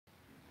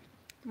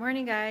Good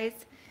morning, guys.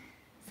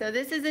 So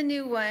this is a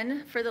new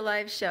one for the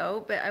live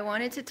show, but I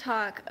wanted to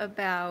talk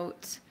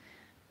about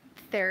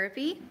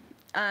therapy.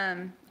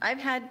 I've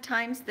had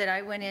times that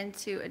I went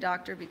into a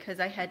doctor because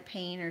I had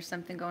pain or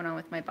something going on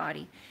with my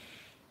body.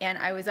 And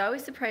I was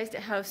always surprised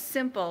at how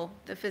simple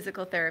the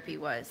physical therapy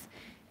was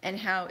and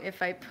how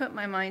if I put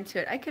my mind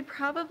to it, I could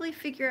probably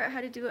figure out how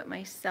to do it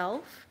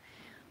myself.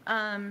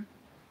 And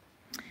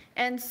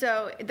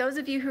so those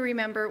of you who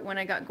remember when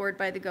I got gored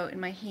by the goat in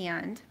my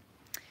hand,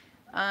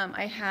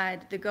 I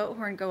had the goat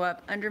horn go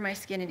up under my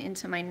skin and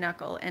into my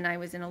knuckle, and I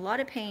was in a lot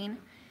of pain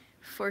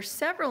for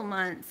several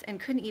months and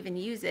couldn't even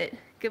use it.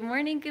 Good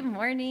morning, good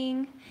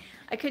morning.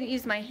 I couldn't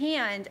use my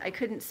hand, I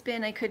couldn't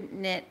spin, I couldn't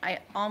knit, I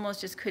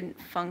almost just couldn't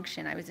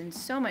function. I was in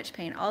so much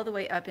pain all the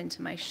way up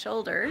into my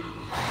shoulder.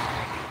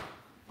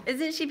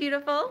 Isn't she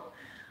beautiful?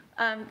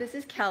 This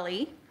is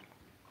Kelly.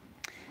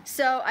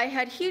 So I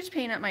had huge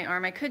pain at my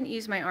arm, I couldn't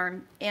use my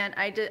arm, and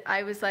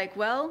I was like,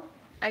 well,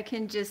 I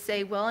can just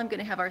say, well, I'm going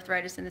to have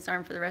arthritis in this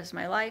arm for the rest of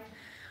my life,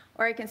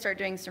 or I can start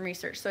doing some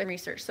research.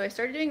 So I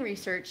started doing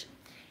research,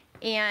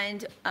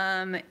 and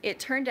it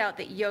turned out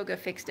that yoga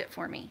fixed it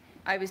for me.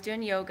 I was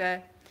doing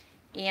yoga,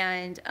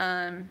 and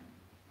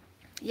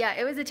yeah,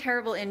 it was a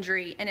terrible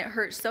injury, and it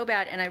hurt so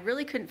bad, and I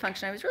really couldn't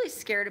function. I was really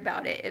scared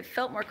about it. It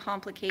felt more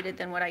complicated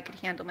than what I could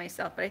handle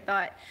myself, but I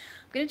thought,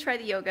 I'm going to try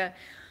the yoga.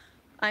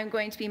 I'm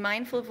going to be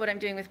mindful of what I'm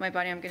doing with my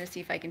body. I'm going to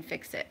see if I can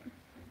fix it.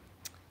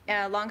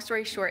 Long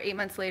story short, 8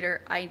 months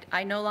later,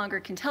 I no longer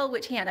can tell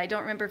which hand. I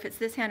don't remember if it's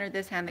this hand or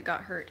this hand that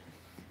got hurt.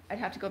 I'd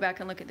have to go back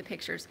and look at the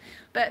pictures.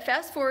 But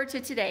fast forward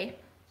to today.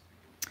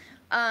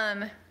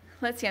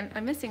 Let's see,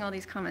 I'm missing all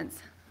these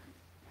comments.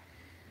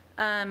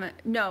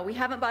 No, we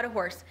haven't bought a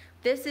horse.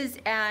 This is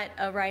at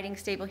a riding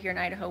stable here in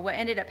Idaho. What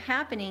ended up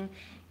happening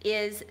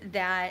is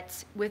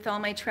that with all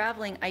my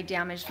traveling, I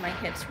damaged my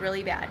hips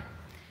really bad.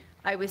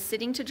 I was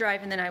sitting to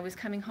drive, and then I was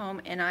coming home,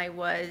 and I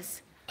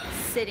was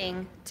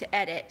sitting to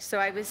edit. So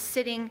I was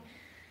sitting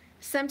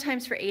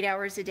sometimes for 8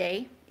 hours a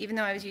day, even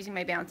though I was using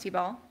my bouncy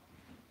ball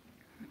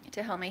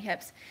to help my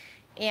hips.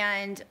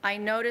 And I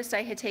noticed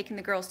I had taken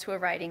the girls to a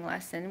riding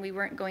lesson. We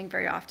weren't going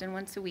very often,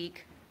 once a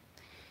week.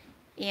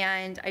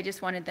 And I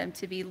just wanted them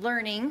to be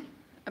learning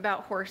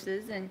about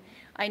horses, and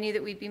I knew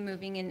that we'd be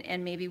moving,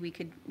 and maybe we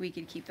could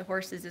keep the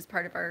horses as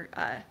part of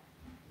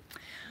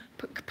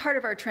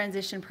our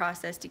transition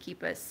process to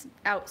keep us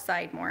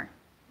outside more.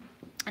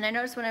 And I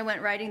noticed when I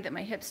went riding that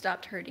my hips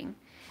stopped hurting.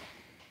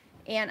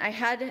 And I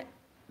had,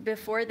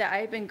 before that, I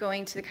had been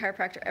going to the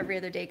chiropractor every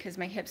other day because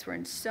my hips were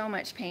in so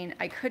much pain.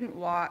 I couldn't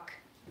walk.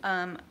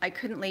 I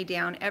couldn't lay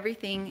down.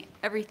 Everything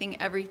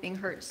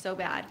hurt so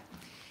bad.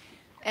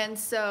 And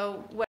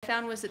so what I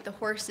found was that the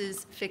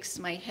horses fixed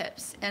my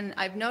hips. And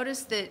I've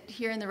noticed that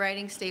here in the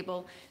riding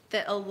stable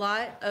that a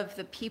lot of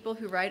the people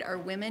who ride are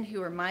women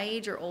who are my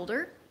age or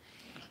older.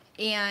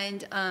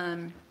 And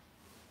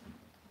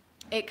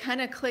it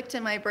kind of clicked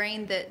in my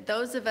brain that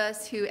those of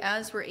us who,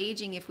 as we're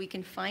aging, if we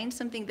can find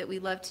something that we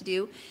love to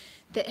do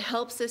that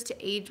helps us to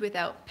age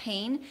without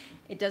pain,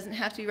 it doesn't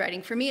have to be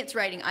riding. For me, it's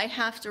riding. I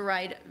have to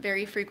ride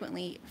very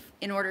frequently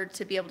in order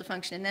to be able to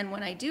function. And then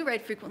when I do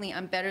ride frequently,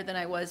 I'm better than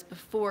I was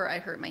before I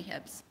hurt my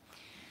hips.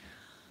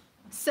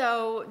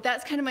 So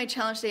that's kind of my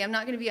challenge today. I'm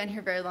not going to be on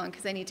here very long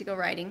because I need to go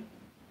riding.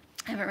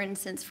 I haven't ridden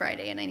since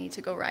Friday, and I need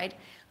to go ride.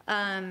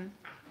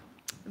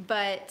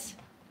 But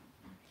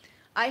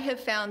I have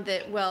found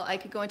that, well, I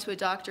could go into a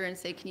doctor and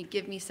say, can you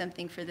give me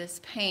something for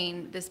this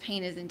pain? This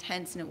pain is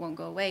intense and it won't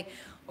go away.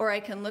 Or I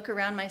can look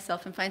around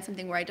myself and find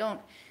something where I don't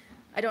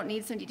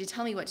need somebody to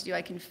tell me what to do.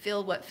 I can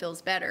feel what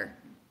feels better.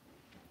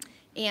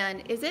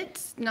 And is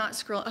it not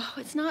scrolling? Oh,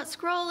 it's not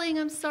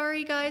scrolling. I'm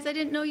sorry, guys. I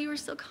didn't know you were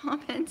still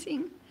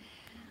commenting.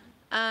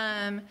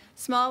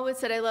 Smallwood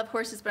said, I love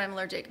horses, but I'm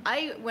allergic.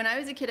 When I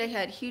was a kid, I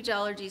had huge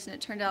allergies, and it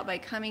turned out by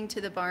coming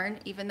to the barn,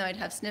 even though I'd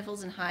have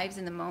sniffles and hives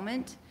in the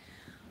moment,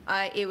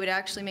 it would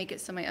actually make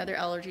it so my other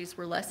allergies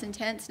were less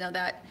intense. Now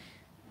that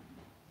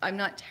I'm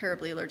not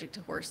terribly allergic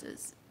to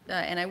horses,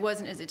 and I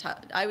wasn't as a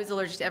child. I was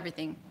allergic to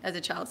everything as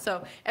a child.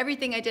 So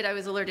everything I did, I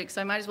was allergic,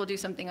 so I might as well do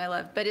something I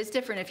love. But it's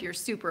different if you're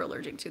super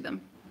allergic to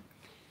them.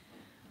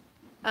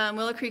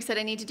 Willow Creek said,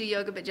 I need to do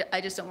yoga, but I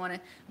just don't want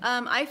to.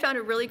 I found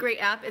a really great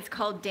app. It's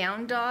called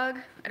Down Dog.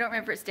 I don't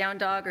remember if it's Down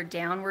Dog or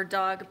Downward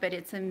Dog, but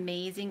it's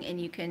amazing,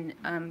 and you can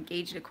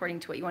gauge it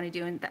according to what you want to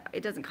do, and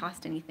it doesn't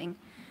cost anything.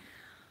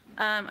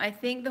 I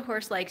think the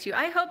horse likes you.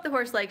 I hope the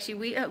horse likes you.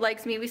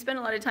 Likes me. We spend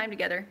a lot of time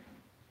together.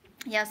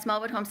 Yeah,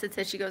 Smallwood Homestead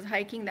says she goes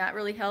hiking. That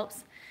really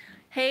helps.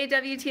 Hey,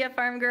 WTF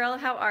Farm Girl,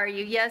 how are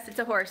you? Yes, it's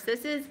a horse.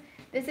 This is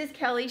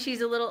Kelly.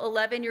 She's a little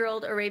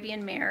 11-year-old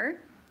Arabian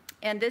mare.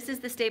 And this is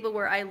the stable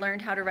where I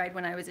learned how to ride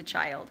when I was a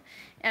child.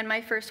 And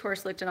my first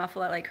horse looked an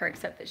awful lot like her,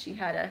 except that she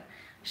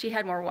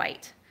had more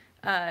white,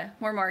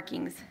 more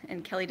markings,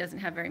 and Kelly doesn't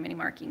have very many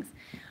markings.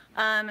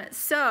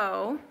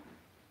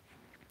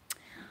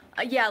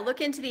 Yeah, look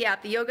into the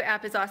app. The yoga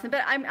app is awesome.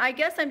 But I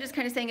guess I'm just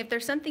kind of saying, if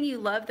there's something you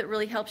love that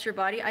really helps your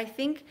body, I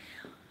think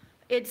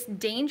it's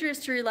dangerous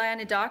to rely on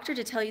a doctor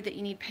to tell you that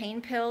you need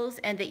pain pills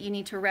and that you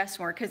need to rest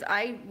more. Because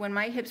when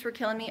my hips were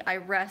killing me, I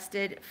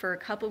rested for a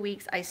couple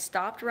weeks. I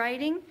stopped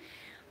riding.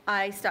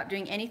 I stopped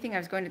doing anything. I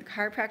was going to the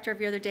chiropractor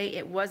every other day.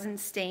 It wasn't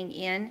staying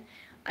in.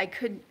 I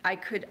could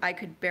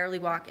barely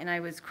walk, and I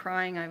was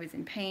crying. I was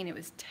in pain. It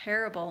was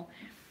terrible.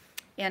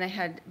 And I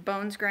had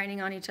bones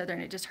grinding on each other,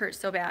 and it just hurt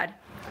so bad.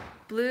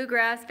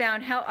 Bluegrass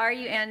bound. How are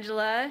you,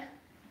 Angela?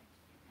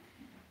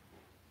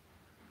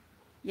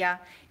 Yeah,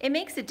 it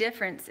makes a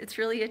difference. It's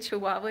really a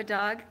Chihuahua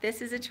dog.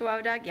 This is a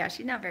Chihuahua dog. Yeah,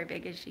 she's not very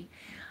big, is she?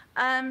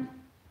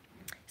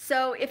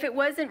 So if it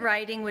wasn't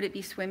riding, would it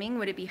be swimming?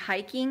 Would it be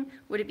hiking?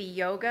 Would it be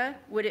yoga?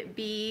 Would it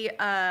be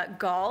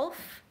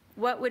golf?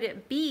 What would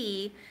it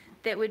be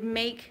that would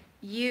make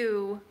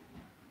you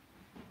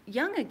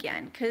young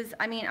again? Because,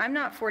 I mean, I'm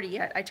not 40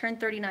 yet. I turned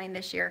 39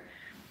 this year,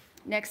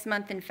 next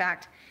month, in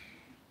fact.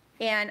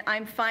 And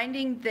I'm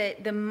finding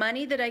that the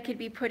money that I could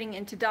be putting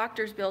into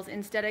doctor's bills,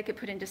 instead I could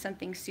put into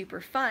something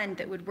super fun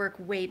that would work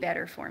way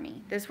better for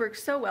me. This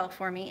works so well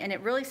for me, and it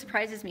really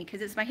surprises me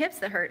because it's my hips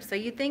that hurt. So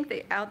you'd think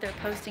that out there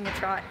posting a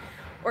trot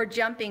or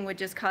jumping would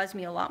just cause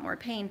me a lot more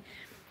pain.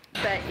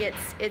 But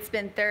it's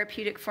been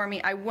therapeutic for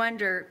me. I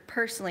wonder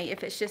personally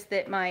if it's just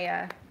that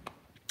my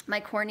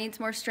core needs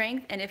more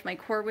strength, and if my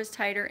core was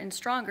tighter and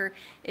stronger,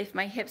 if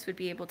my hips would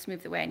be able to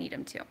move the way I need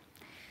them to.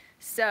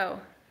 So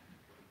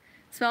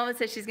Smallwood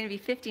says she's going to be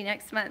 50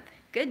 next month.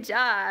 Good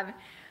job.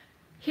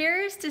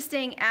 Here's to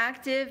staying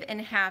active and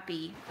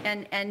happy,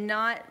 and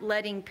not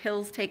letting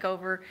pills take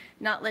over,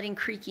 not letting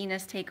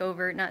creakiness take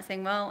over, not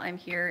saying, well, I'm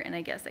here and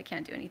I guess I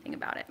can't do anything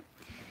about it.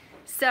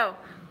 So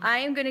I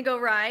am going to go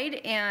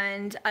ride,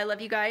 and I love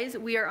you guys.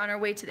 We are on our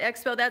way to the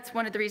expo. That's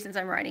one of the reasons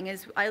I'm riding,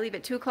 is I leave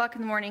at 2 o'clock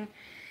in the morning,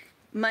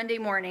 Monday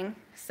morning.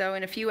 So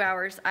in a few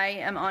hours, I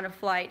am on a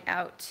flight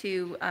out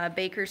to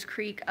Baker's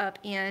Creek up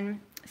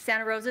in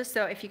Santa Rosa.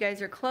 So if you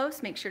guys are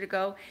close, make sure to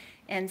go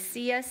and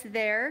see us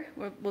there.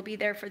 We'll be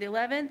there for the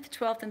 11th,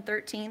 12th, and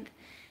 13th.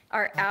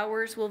 Our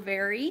hours will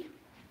vary.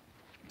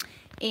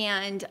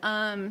 And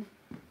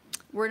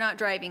we're not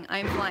driving.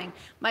 I'm flying.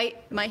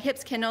 My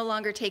hips can no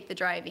longer take the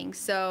driving.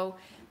 So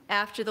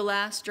after the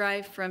last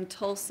drive from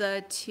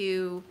Tulsa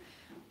to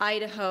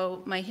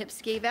Idaho, my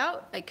hips gave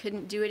out. I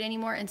couldn't do it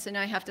anymore. And so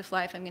now I have to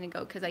fly if I'm going to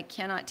go, because I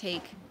cannot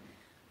take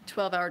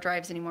 12-hour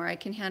drives anymore. I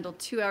can handle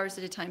 2 hours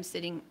at a time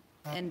sitting,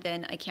 and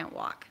then I can't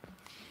walk.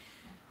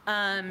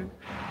 And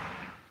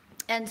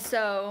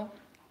so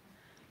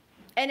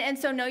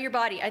know your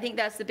body. I think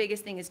that's the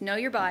biggest thing, is know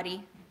your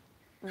body,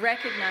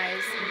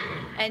 recognize,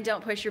 and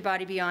don't push your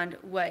body beyond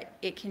what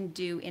it can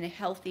do in a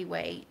healthy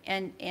way.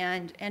 And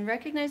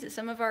recognize that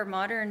some of our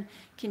modern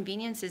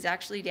conveniences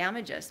actually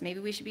damage us.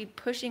 Maybe we should be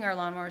pushing our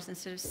lawnmowers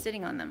instead of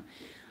sitting on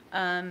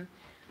them.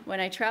 When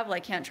I travel,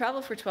 I can't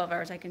travel for 12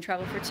 hours. I can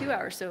travel for 2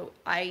 hours. So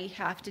I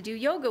have to do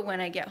yoga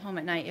when I get home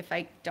at night if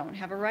I don't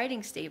have a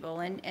riding stable,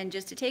 and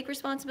just to take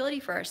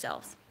responsibility for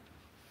ourselves.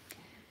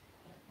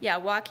 Yeah,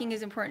 walking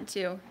is important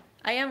too.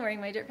 I am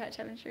wearing my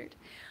Dirtpatcheaven shirt.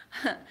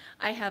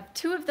 I have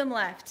 2 of them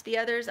left. The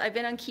others, I've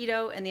been on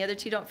keto, and the other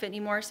 2 don't fit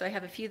anymore, so I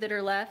have a few that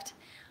are left.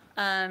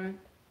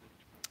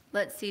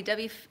 Let's see,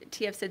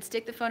 WTF said,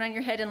 stick the phone on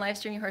your head and live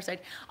stream your horse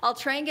ride. I'll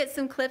try and get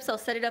some clips. I'll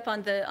set it up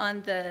on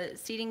the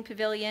seating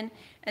pavilion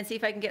and see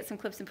if I can get some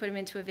clips and put them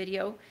into a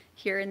video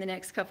here in the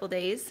next couple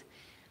days.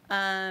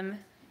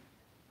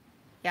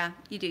 Yeah,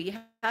 you do. You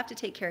have to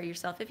take care of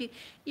yourself.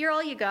 You're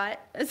all you got,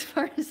 as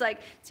far as,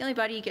 like, it's the only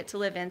body you get to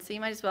live in, so you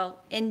might as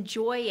well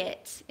enjoy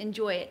it.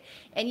 Enjoy it.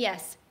 And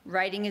yes,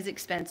 riding is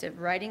expensive.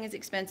 Riding is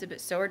expensive, but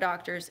so are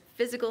doctors.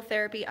 Physical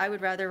therapy, I would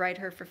rather ride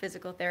her for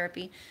physical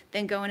therapy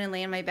than go in and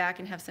lay on my back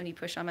and have somebody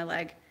push on my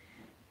leg.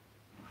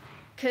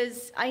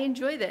 Because I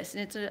enjoy this,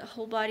 and it's a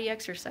whole body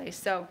exercise.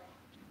 So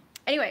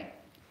anyway,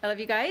 I love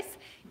you guys,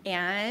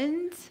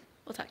 and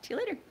we'll talk to you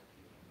later.